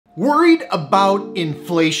Worried about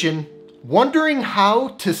inflation? Wondering how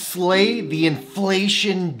to slay the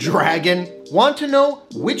inflation dragon? Want to know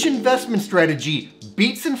which investment strategy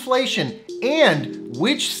beats inflation and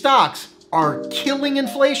which stocks are killing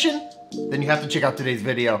inflation? Then you have to check out today's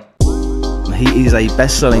video. He is a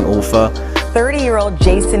best-selling author. 30-year-old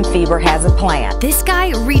Jason Fieber has a plan. This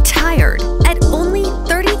guy retired at only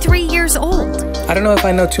 33 years old. I don't know if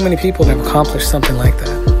I know too many people that have accomplished something like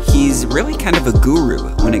that. He's really kind of a guru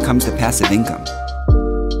when it comes to passive income.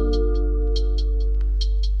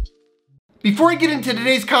 Before I get into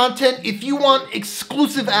today's content, if you want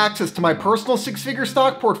exclusive access to my personal six-figure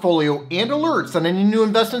stock portfolio and alerts on any new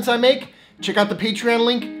investments I make, check out the Patreon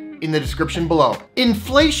link in the description below.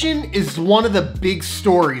 Inflation is one of the big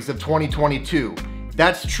stories of 2022.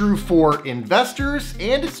 That's true for investors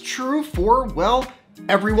and it's true for, well,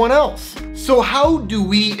 everyone else. So how do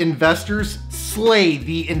we investors slay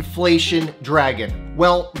the inflation dragon?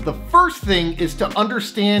 Well, the first thing is to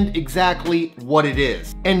understand exactly what it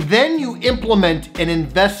is. And then you implement an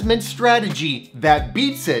investment strategy that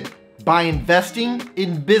beats it by investing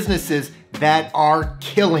in businesses that are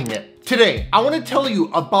killing it. Today, I want to tell you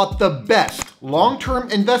about the best long-term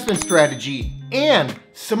investment strategy and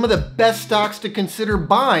some of the best stocks to consider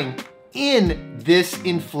buying in this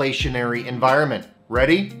inflationary environment.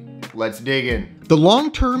 Ready? Let's dig in. The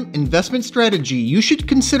long-term investment strategy you should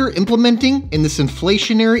consider implementing in this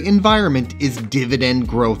inflationary environment is dividend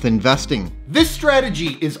growth investing. This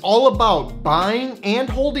strategy is all about buying and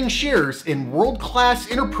holding shares in world-class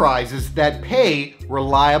enterprises that pay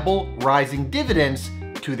reliable rising dividends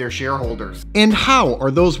to their shareholders. And how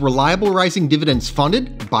are those reliable rising dividends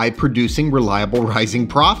funded? By producing reliable rising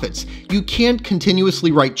profits. You can't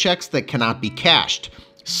continuously write checks that cannot be cashed.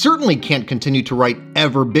 Certainly can't continue to write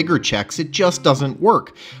ever bigger checks, it just doesn't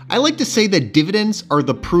work. I like to say that dividends are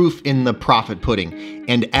the proof in the profit pudding,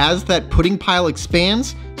 and as that pudding pile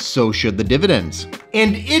expands, so should the dividends.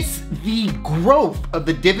 And it's the growth of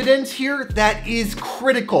the dividends here that is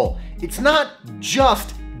critical. It's not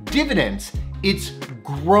just dividends, it's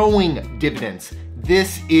growing dividends.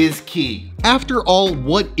 This is key. After all,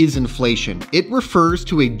 what is inflation? It refers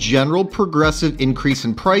to a general progressive increase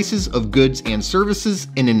in prices of goods and services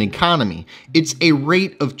in an economy. It's a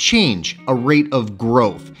rate of change, a rate of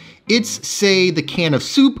growth. It's, say, the can of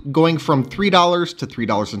soup going from $3 to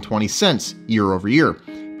 $3.20 year over year.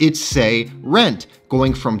 It's, say, rent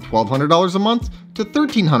going from $1,200 a month to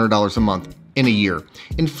 $1,300 a month in a year.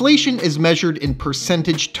 Inflation is measured in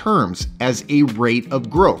percentage terms as a rate of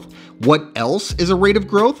growth. What else is a rate of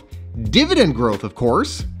growth? Dividend growth, of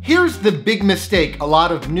course. Here's the big mistake a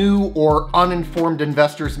lot of new or uninformed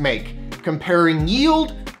investors make: comparing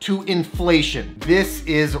yield to inflation. This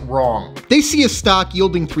is wrong. They see a stock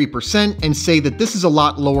yielding 3% and say that this is a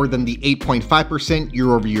lot lower than the 8.5%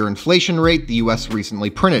 year-over-year inflation rate the US recently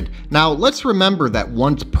printed. Now, let's remember that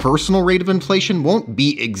one's personal rate of inflation won't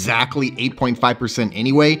be exactly 8.5%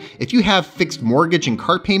 anyway. If you have fixed mortgage and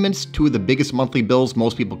car payments, two of the biggest monthly bills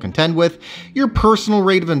most people contend with, your personal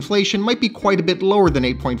rate of inflation might be quite a bit lower than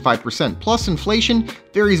 8.5%. Plus, inflation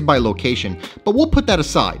varies by location, but we'll put that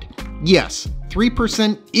aside. Yes,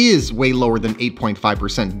 3% is way lower than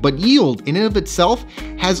 8.5%, but yield in and of itself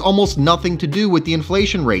has almost nothing to do with the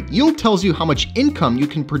inflation rate. Yield tells you how much income you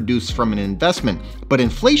can produce from an investment, but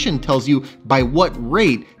inflation tells you by what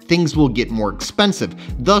rate things will get more expensive.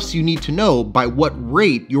 Thus, you need to know by what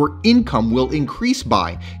rate your income will increase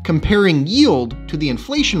by. Comparing yield to the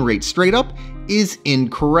inflation rate straight up is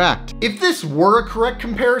incorrect. If this were a correct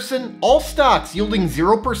comparison, all stocks yielding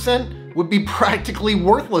 0% would be practically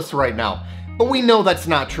worthless right now. But we know that's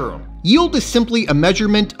not true. Yield is simply a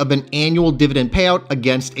measurement of an annual dividend payout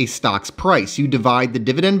against a stock's price. You divide the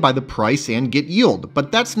dividend by the price and get yield,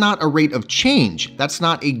 but that's not a rate of change. That's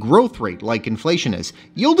not a growth rate like inflation is.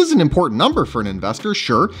 Yield is an important number for an investor,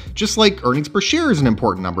 sure, just like earnings per share is an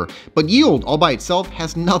important number, but yield all by itself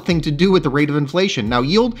has nothing to do with the rate of inflation. Now,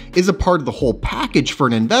 yield is a part of the whole package for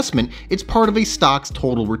an investment. It's part of a stock's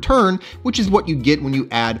total return, which is what you get when you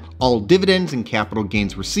add all dividends and capital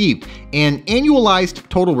gains received. And annualized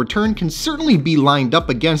total return can certainly be lined up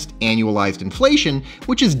against annualized inflation,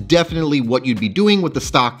 which is definitely what you'd be doing with the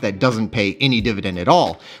stock that doesn't pay any dividend at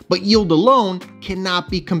all. But yield alone cannot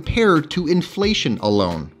be compared to inflation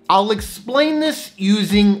alone. I'll explain this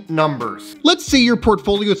using numbers. Let's say your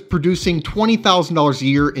portfolio is producing $20,000 a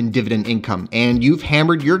year in dividend income, and you've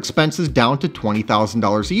hammered your expenses down to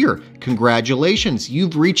 $20,000 a year. Congratulations,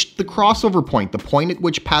 you've reached the crossover point, the point at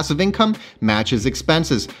which passive income matches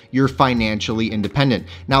expenses. You're financially independent.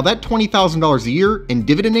 Now that $20,000 a year in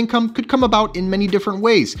dividend income could come about in many different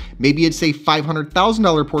ways. Maybe it's a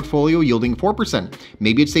 $500,000 portfolio yielding 4%.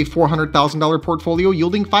 Maybe it's a $400,000 portfolio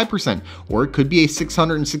yielding 5%. Or it could be a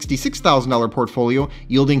 $666,000 portfolio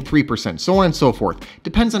yielding 3%, so on and so forth.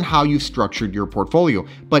 Depends on how you've structured your portfolio.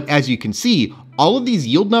 But as you can see, all of these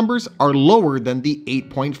yield numbers are lower than the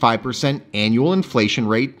 8.5% annual inflation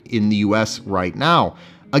rate in the US right now.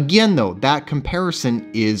 Again though, that comparison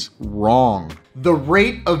is wrong. The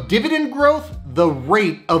rate of dividend growth, the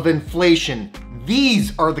rate of inflation.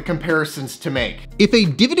 These are the comparisons to make. If a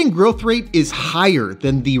dividend growth rate is higher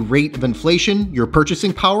than the rate of inflation, your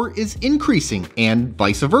purchasing power is increasing, and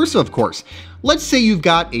vice versa, of course. Let's say you've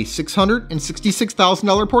got a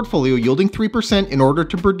 $666,000 portfolio yielding 3% in order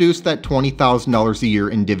to produce that $20,000 a year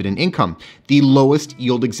in dividend income, the lowest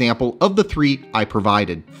yield example of the three I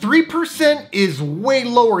provided. 3% is way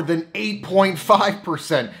lower than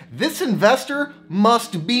 8.5%. This investor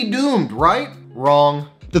must be doomed, right? Wrong.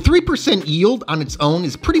 The 3% yield on its own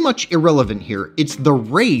is pretty much irrelevant here. It's the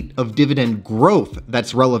rate of dividend growth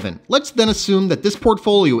that's relevant. Let's then assume that this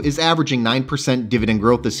portfolio is averaging 9% dividend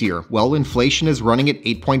growth this year. Well, inflation is running at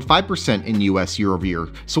 8.5% in US year over year.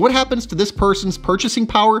 So what happens to this person's purchasing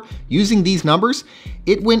power using these numbers?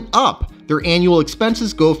 It went up. Their annual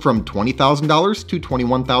expenses go from $20,000 to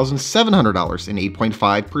 $21,700, an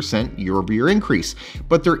 8.5% year-over-year increase.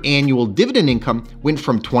 But their annual dividend income went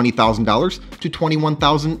from $20,000 to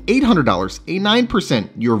 $21,800, a 9%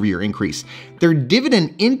 year-over-year increase. Their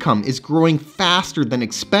dividend income is growing faster than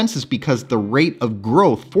expenses because the rate of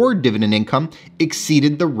growth for dividend income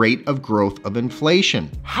exceeded the rate of growth of inflation.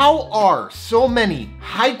 How are so many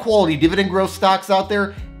high-quality dividend growth stocks out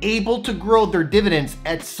there able to grow their dividends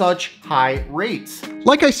at such high rates?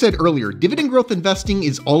 Like I said earlier, dividend growth investing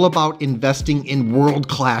is all about investing in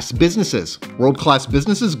world-class businesses. World-class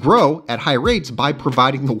businesses grow at high rates by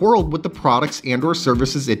providing the world with the products and or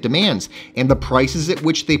services it demands, and the prices at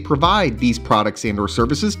which they provide these products and or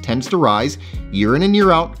services tends to rise year in and year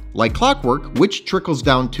out like clockwork, which trickles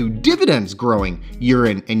down to dividends growing year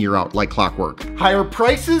in and year out like clockwork. Higher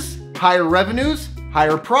prices, higher revenues,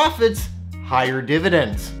 higher profits, higher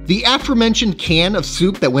dividends. The aforementioned can of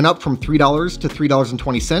soup that went up from $3 to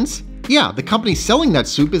 $3.20, yeah, the company selling that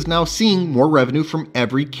soup is now seeing more revenue from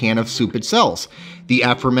every can of soup it sells. The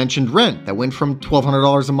aforementioned rent that went from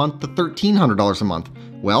 $1,200 a month to $1,300 a month.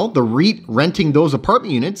 Well, the REIT renting those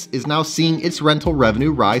apartment units is now seeing its rental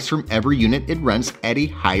revenue rise from every unit it rents at a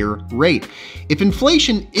higher rate. If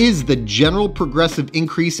inflation is the general progressive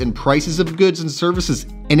increase in prices of goods and services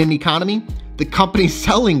in an economy, the companies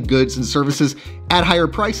selling goods and services at higher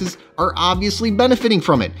prices are obviously benefiting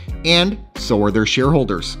from it, and so are their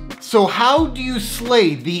shareholders. So how do you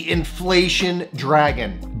slay the inflation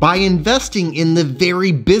dragon? By investing in the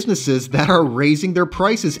very businesses that are raising their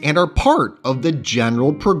prices and are part of the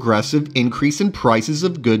general progressive increase in prices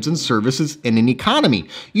of goods and services in an economy.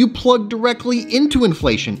 You plug directly into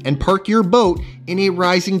inflation and park your boat in a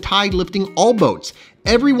rising tide lifting all boats.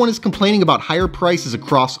 Everyone is complaining about higher prices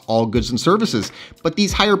across all goods and services, but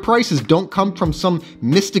these higher prices don't come from some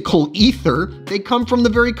mystical ether. They come from the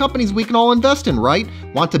very companies we can all invest in, right?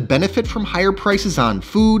 Want to benefit from higher prices on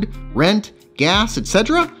food, rent, gas,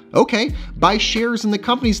 etc.? Okay, buy shares in the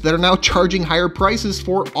companies that are now charging higher prices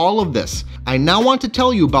for all of this. I now want to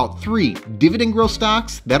tell you about 3 dividend growth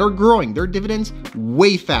stocks that are growing their dividends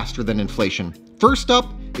way faster than inflation. First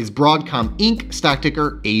up is Broadcom Inc., stock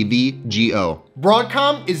ticker AVGO.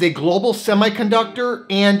 Broadcom is a global semiconductor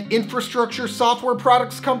and infrastructure software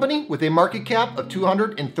products company with a market cap of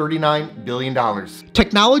 $239 billion.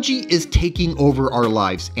 Technology is taking over our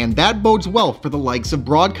lives, and that bodes well for the likes of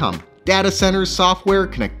Broadcom. Data centers, software,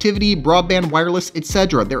 connectivity, broadband, wireless,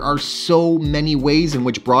 etc. There are so many ways in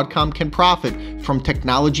which Broadcom can profit from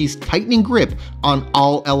technology's tightening grip on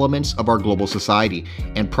all elements of our global society.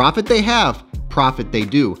 And profit they have, profit they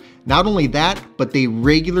do. Not only that, but they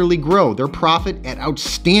regularly grow their profit at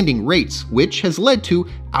outstanding rates, which has led to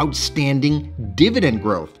outstanding dividend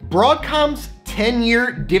growth. Broadcom's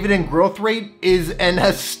 10-year dividend growth rate is an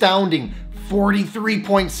astounding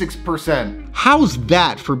 43.6%. How's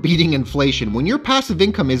that for beating inflation? When your passive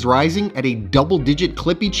income is rising at a double-digit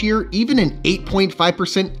clip each year, even an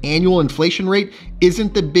 8.5% annual inflation rate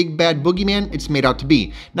isn't the big bad boogeyman it's made out to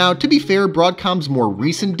be. Now, to be fair, Broadcom's more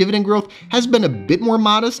recent dividend growth has been a bit more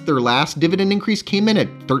modest. Their last dividend increase came in at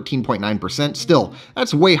 13.9%. Still,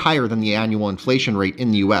 that's way higher than the annual inflation rate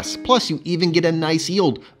in the US. Plus, you even get a nice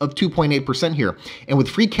yield of 2.8% here. And with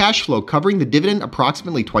free cash flow covering the dividend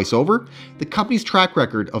approximately twice over, the company's track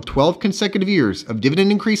record of 12 consecutive years of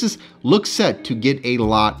dividend increases looks set to get a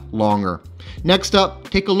lot longer. Next up,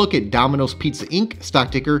 take a look at Domino's Pizza Inc.,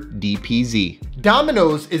 stock ticker DPZ.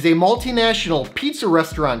 Domino's is a multinational pizza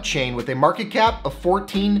restaurant chain with a market cap of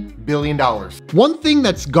 $14 billion. One thing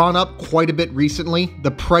that's gone up quite a bit recently,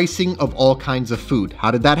 the pricing of all kinds of food. How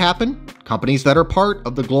did that happen? Companies that are part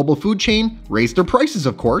of the global food chain raise their prices,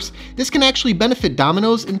 of course. This can actually benefit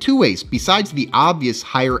Domino's in two ways, besides the obvious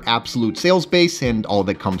higher absolute sales base and all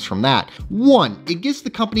that comes from that. One, it gives the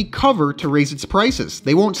company cover to raise its prices.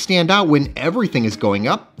 They won't stand out when everything is going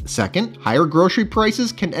up. Second, higher grocery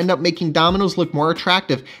prices can end up making Domino's look more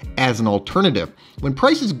attractive as an alternative. When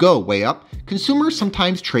prices go way up, consumers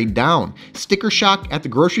sometimes trade down. Sticker shock at the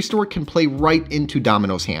grocery store can play right into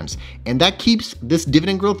Domino's hands, and that keeps this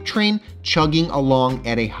dividend growth train chugging along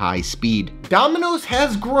at a high speed. Domino's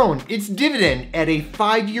has grown its dividend at a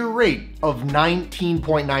 5-year rate of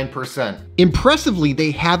 19.9%. Impressively,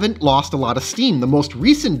 they haven't lost a lot of steam. The most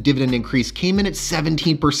recent dividend increase came in at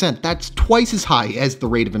 17%. That's twice as high as the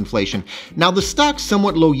rate of inflation. Now, the stock's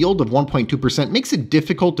somewhat low yield of 1.2% makes it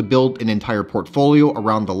difficult to build an entire portfolio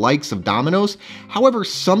around the likes of Domino's. However,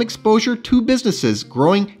 some exposure to businesses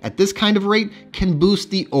growing at this kind of rate can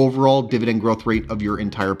boost the overall dividend growth rate of your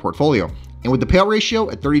entire portfolio. And with the payout ratio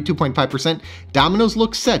at 32.5%, Domino's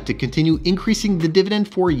looks set to continue increasing the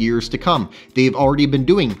dividend for years to come. They've already been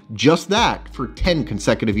doing just that for 10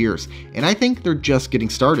 consecutive years, and I think they're just getting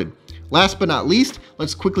started. Last but not least,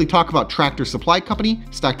 let's quickly talk about Tractor Supply Company,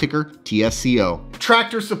 stock ticker TSCO.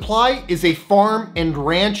 Tractor Supply is a farm and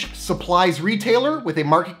ranch supplies retailer with a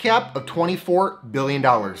market cap of $24 billion.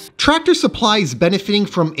 Tractor Supply is benefiting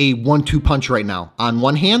from a 1-2 punch right now. On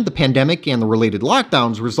one hand, the pandemic and the related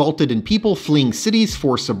lockdowns resulted in people fleeing cities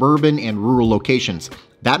for suburban and rural locations.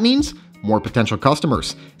 That means more potential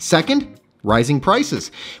customers. Second, rising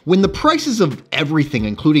prices. When the prices of everything,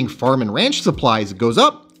 including farm and ranch supplies, goes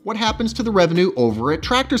up, what happens to the revenue over at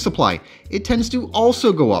Tractor Supply? It tends to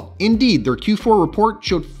also go up. Indeed, their Q4 report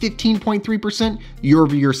showed 15.3%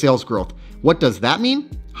 year-over-year sales growth. What does that mean?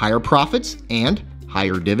 Higher profits and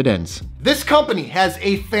higher dividends. This company has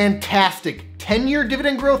a fantastic 10-year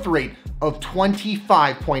dividend growth rate of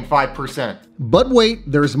 25.5%. But wait,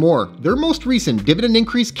 there's more. Their most recent dividend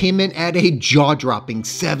increase came in at a jaw-dropping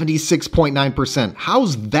 76.9%.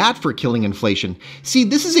 How's that for killing inflation? See,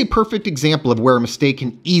 this is a perfect example of where a mistake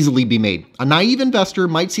can easily be made. A naive investor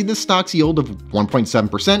might see the stock's yield of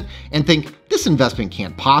 1.7% and think, this investment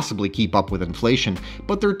can't possibly keep up with inflation,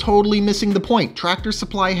 but they're totally missing the point. Tractor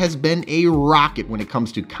Supply has been a rocket when it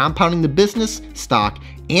comes to compounding the business, stock,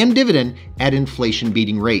 and dividend at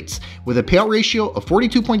inflation-beating rates. With a payout ratio of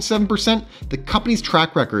 42.7%, the company's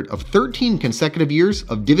track record of 13 consecutive years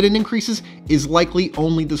of dividend increases is likely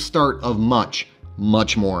only the start of much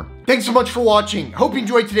more. Thanks so much for watching. Hope you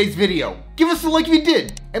enjoyed today's video. Give us a like if you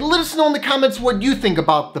did, and let us know in the comments what you think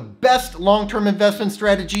about the best long-term investment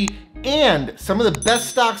strategy and some of the best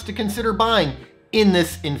stocks to consider buying in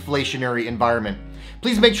this inflationary environment.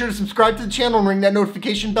 Please make sure to subscribe to the channel and ring that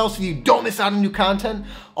notification bell so you don't miss out on new content.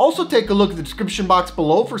 Also, take a look at the description box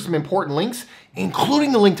below for some important links,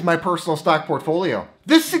 including the link to my personal stock portfolio.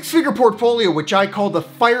 This six-figure portfolio, which I call the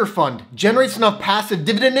Fire Fund, generates enough passive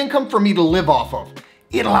dividend income for me to live off of.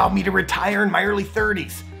 It allowed me to retire in my early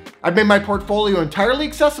 30s. I've made my portfolio entirely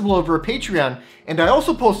accessible over a Patreon, and I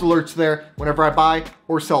also post alerts there whenever I buy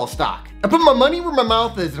or sell a stock. I put my money where my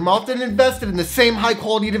mouth is, and I'm often invested in the same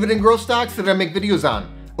high-quality dividend growth stocks that I make videos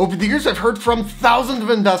on. Over the years, I've heard from thousands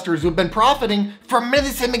of investors who have been profiting from many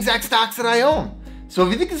of the same exact stocks that I own. So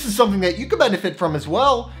if you think this is something that you could benefit from as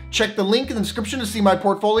well, check the link in the description to see my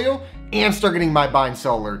portfolio and start getting my buy and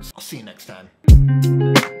sell alerts. I'll see you next time.